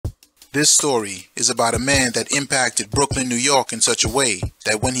This story is about a man that impacted Brooklyn, New York in such a way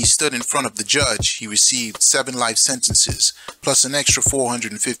that when he stood in front of the judge, he received 7 life sentences plus an extra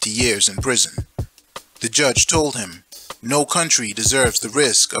 450 years in prison. The judge told him, "No country deserves the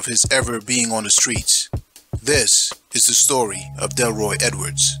risk of his ever being on the streets." This is the story of Delroy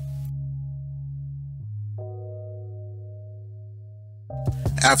Edwards.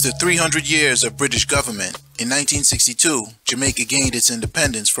 After 300 years of British government, in 1962, Jamaica gained its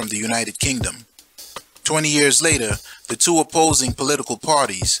independence from the United Kingdom. 20 years later, the two opposing political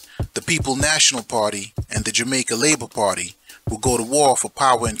parties, the People National Party and the Jamaica Labour Party, would go to war for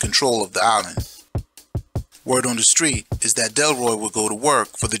power and control of the island. Word on the street is that Delroy would go to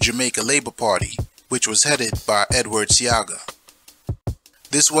work for the Jamaica Labour Party, which was headed by Edward Seaga.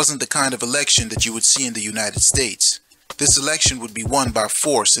 This wasn't the kind of election that you would see in the United States. This election would be won by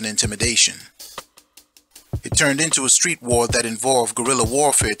force and intimidation. It turned into a street war that involved guerrilla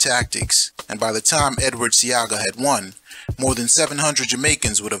warfare tactics, and by the time Edward Seaga had won, more than 700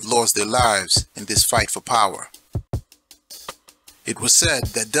 Jamaicans would have lost their lives in this fight for power. It was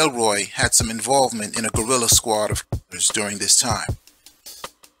said that Delroy had some involvement in a guerrilla squad of killers during this time.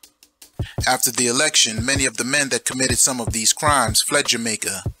 After the election, many of the men that committed some of these crimes fled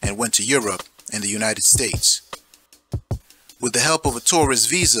Jamaica and went to Europe and the United States. With the help of a tourist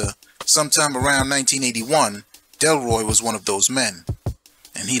visa, sometime around 1981, Delroy was one of those men,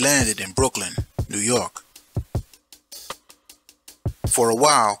 and he landed in Brooklyn, New York. For a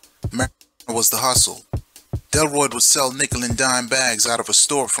while, marijuana was the hustle. Delroy would sell nickel and dime bags out of a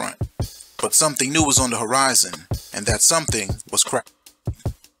storefront, but something new was on the horizon, and that something was crack.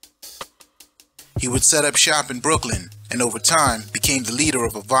 He would set up shop in Brooklyn, and over time became the leader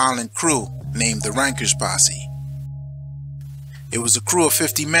of a violent crew named the Rankers Posse. It was a crew of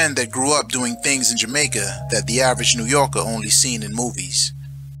 50 men that grew up doing things in Jamaica that the average New Yorker only seen in movies.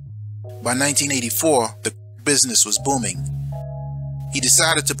 By 1984, the business was booming. He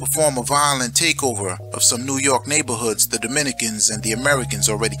decided to perform a violent takeover of some New York neighborhoods the Dominicans and the Americans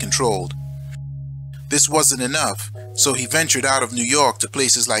already controlled. This wasn't enough, so he ventured out of New York to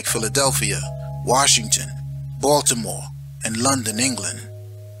places like Philadelphia, Washington, Baltimore, and London, England.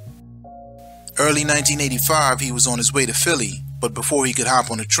 Early 1985, he was on his way to Philly, but before he could hop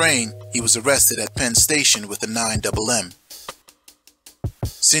on a train, he was arrested at Penn Station with a 9mm.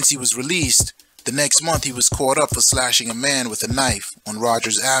 Since he was released, the next month he was caught up for slashing a man with a knife on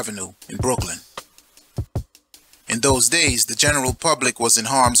Rogers Avenue in Brooklyn. In those days, the general public was in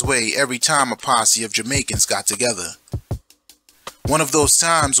harm's way every time a posse of Jamaicans got together. One of those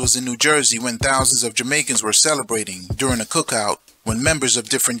times was in New Jersey when thousands of Jamaicans were celebrating during a cookout when members of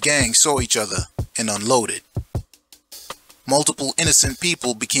different gangs saw each other and unloaded. Multiple innocent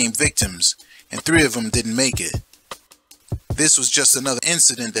people became victims, and 3 of them didn't make it. This was just another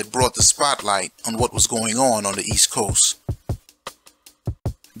incident that brought the spotlight on what was going on the East Coast.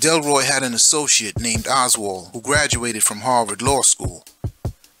 Delroy had an associate named Oswald who graduated from Harvard Law School.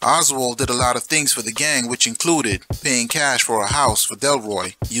 Oswald did a lot of things for the gang, which included paying cash for a house for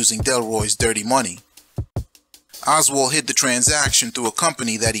Delroy using Delroy's dirty money. Oswald hid the transaction through a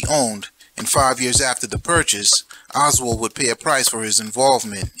company that he owned, and 5 years after the purchase, Oswald would pay a price for his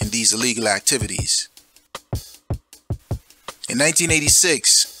involvement in these illegal activities. In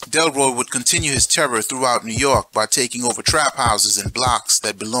 1986, Delroy would continue his terror throughout New York by taking over trap houses and blocks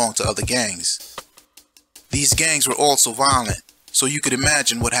that belonged to other gangs. These gangs were also violent, so you could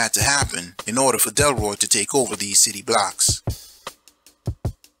imagine what had to happen in order for Delroy to take over these city blocks.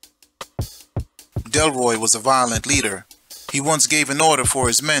 Delroy was a violent leader. He once gave an order for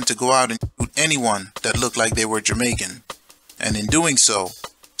his men to go out and shoot anyone that looked like they were Jamaican, and in doing so,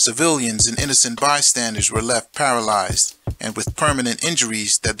 civilians and innocent bystanders were left paralyzed and with permanent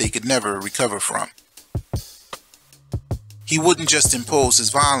injuries that they could never recover from. He wouldn't just impose his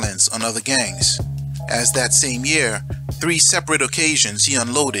violence on other gangs, as that same year, 3 separate occasions he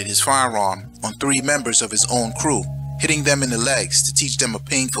unloaded his firearm on 3 members of his own crew, hitting them in the legs to teach them a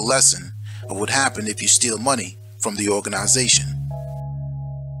painful lesson of what happened if you steal money from the organization.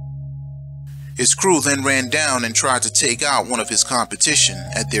 His crew then ran down and tried to take out one of his competition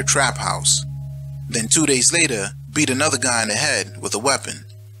at their trap house. Then 2 days later, beat another guy in the head with a weapon.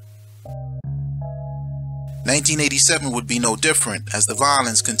 1987 would be no different as the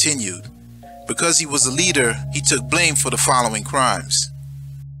violence continued. Because he was a leader, he took blame for the following crimes.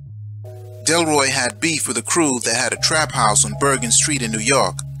 Delroy had beef with a crew that had a trap house on Bergen Street in New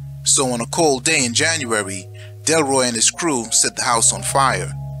York, so on a cold day in January, Delroy and his crew set the house on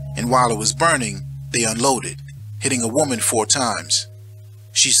fire, and while it was burning, they unloaded, hitting a woman 4 times.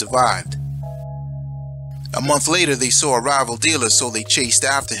 She survived. A month later, they saw a rival dealer, so they chased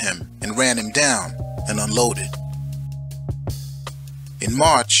after him and ran him down and unloaded. In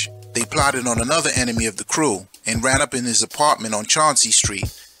March, they plotted on another enemy of the crew and ran up in his apartment on Chauncey Street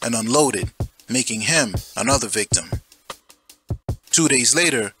and unloaded, making him another victim. 2 days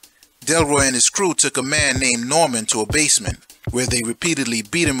later, Delroy and his crew took a man named Norman to a basement where they repeatedly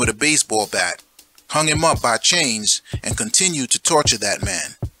beat him with a baseball bat, hung him up by chains, and continued to torture that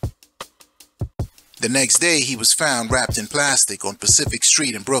man. The next day, he was found wrapped in plastic on Pacific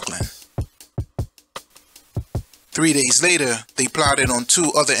Street in Brooklyn. 3 days later, they plotted on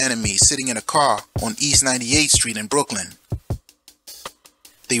two other enemies sitting in a car on East 98th Street in Brooklyn.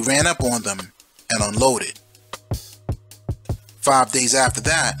 They ran up on them and unloaded. 5 days after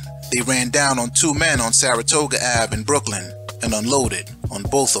that, they ran down on two men on Saratoga Ave in Brooklyn and unloaded on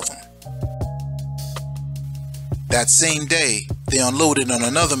both of them. That same day, they unloaded on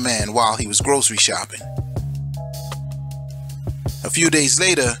another man while he was grocery shopping. A few days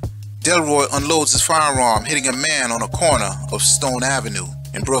later, Delroy unloads his firearm, hitting a man on a corner of Stone Avenue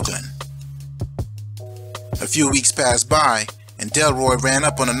in Brooklyn. A few weeks passed by, and Delroy ran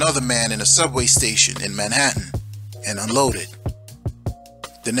up on another man in a subway station in Manhattan and unloaded.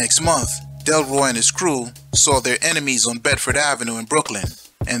 The next month, Delroy and his crew saw their enemies on Bedford Avenue in Brooklyn,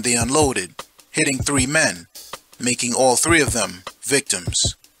 and they unloaded, hitting three men, making all three of them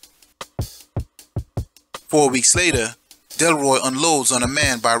victims. 4 weeks later, Delroy unloads on a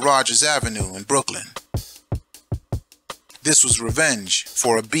man by Rogers Avenue in Brooklyn. This was revenge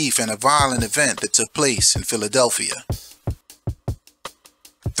for a beef and a violent event that took place in Philadelphia.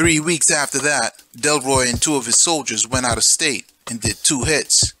 3 weeks after that, Delroy and two of his soldiers went out of state and did 2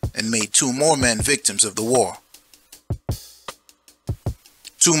 hits and made 2 more men victims of the war.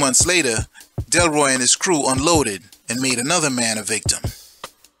 2 months later, Delroy and his crew unloaded and made another man a victim.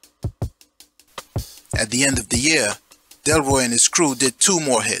 At the end of the year, Delroy and his crew did 2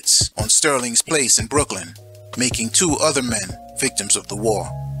 more hits on Sterling's Place in Brooklyn, making 2 other men victims of the war.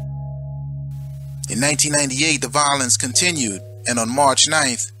 In 1998, the violence continued, and on March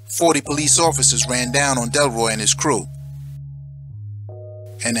 9th, 40 police officers ran down on Delroy and his crew.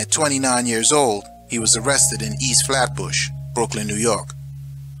 And at 29 years old, he was arrested in East Flatbush, Brooklyn, New York.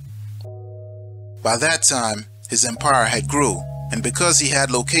 By that time, his empire had grew, and because he had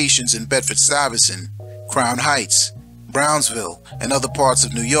locations in Bedford-Stuyvesant, Crown Heights, Brownsville, and other parts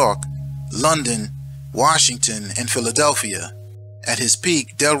of New York, London, Washington, and Philadelphia, at his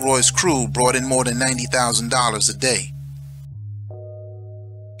peak, Delroy's crew brought in more than $90,000 a day.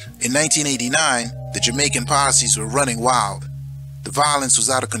 In 1989, the Jamaican posses were running wild. The violence was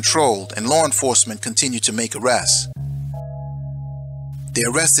out of control, and law enforcement continued to make arrests. They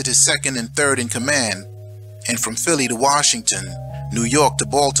arrested his second and third in command, and from Philly to Washington, New York to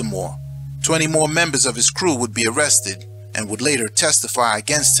Baltimore, 20 more members of his crew would be arrested and would later testify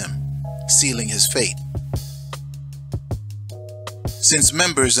against him, sealing his fate. Since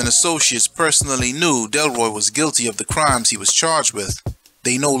members and associates personally knew Delroy was guilty of the crimes he was charged with,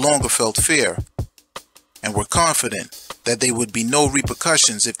 they no longer felt fear and were confident that there would be no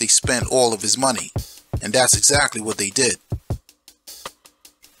repercussions if they spent all of his money, and that's exactly what they did.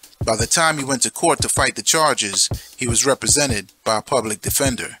 By the time he went to court to fight the charges, he was represented by a public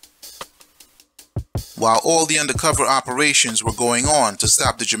defender. While all the undercover operations were going on to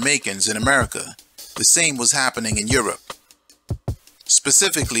stop the Jamaicans in America, the same was happening in Europe,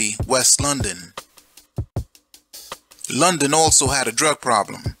 specifically West London. London also had a drug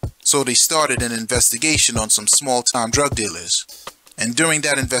problem, so they started an investigation on some small-time drug dealers. And during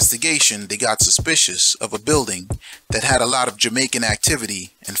that investigation, they got suspicious of a building that had a lot of Jamaican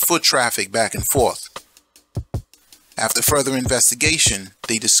activity and foot traffic back and forth. After further investigation,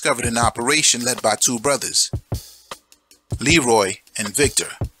 they discovered an operation led by 2 brothers, Leroy and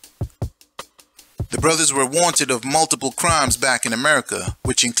Victor. The brothers were wanted of multiple crimes back in America,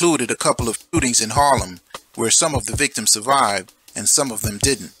 which included a couple of shootings in Harlem, where some of the victims survived and some of them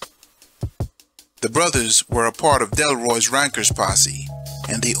didn't. The brothers were a part of Delroy's Rankers posse,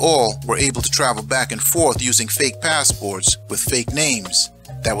 and they all were able to travel back and forth using fake passports with fake names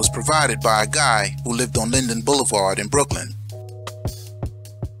that was provided by a guy who lived on Linden Boulevard in Brooklyn.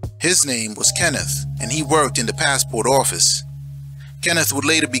 His name was Kenneth, and he worked in the passport office. Kenneth would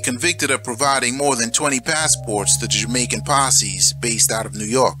later be convicted of providing more than 20 passports to the Jamaican posses based out of New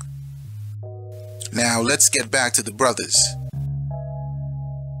York. Now let's get back to the brothers.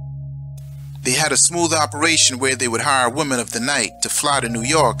 They had a smooth operation where they would hire women of the night to fly to New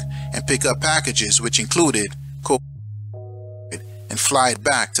York and pick up packages which included coke and fly it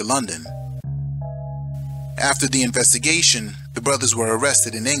back to London. After the investigation, the brothers were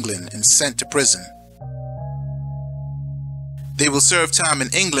arrested in England and sent to prison. They will serve time in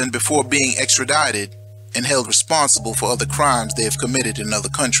England before being extradited and held responsible for other crimes they have committed in other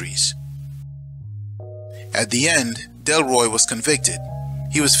countries. At the end, Delroy was convicted.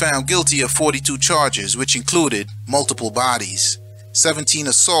 He was found guilty of 42 charges, which included multiple bodies, 17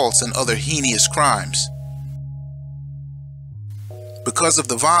 assaults, and other heinous crimes. Because of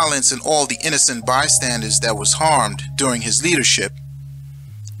the violence and all the innocent bystanders that was harmed during his leadership,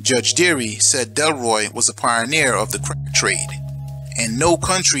 Judge Deary said Delroy was a pioneer of the crack trade, and no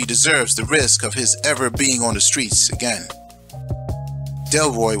country deserves the risk of his ever being on the streets again.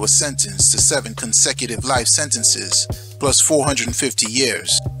 Delroy was sentenced to 7 consecutive life sentences plus 450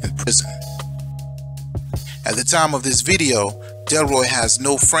 years in prison. At the time of this video, Delroy has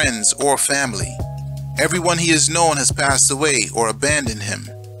no friends or family. Everyone he has known has passed away or abandoned him.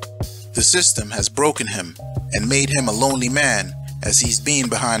 The system has broken him and made him a lonely man, as he's been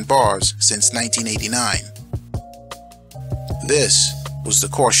behind bars since 1989. This was the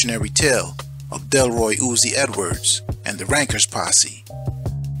cautionary tale of Delroy Uzi Edwards and the Rankers Posse.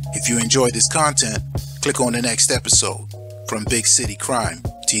 If you enjoyed this content, click on the next episode from Big City Crime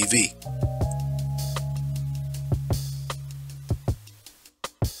TV.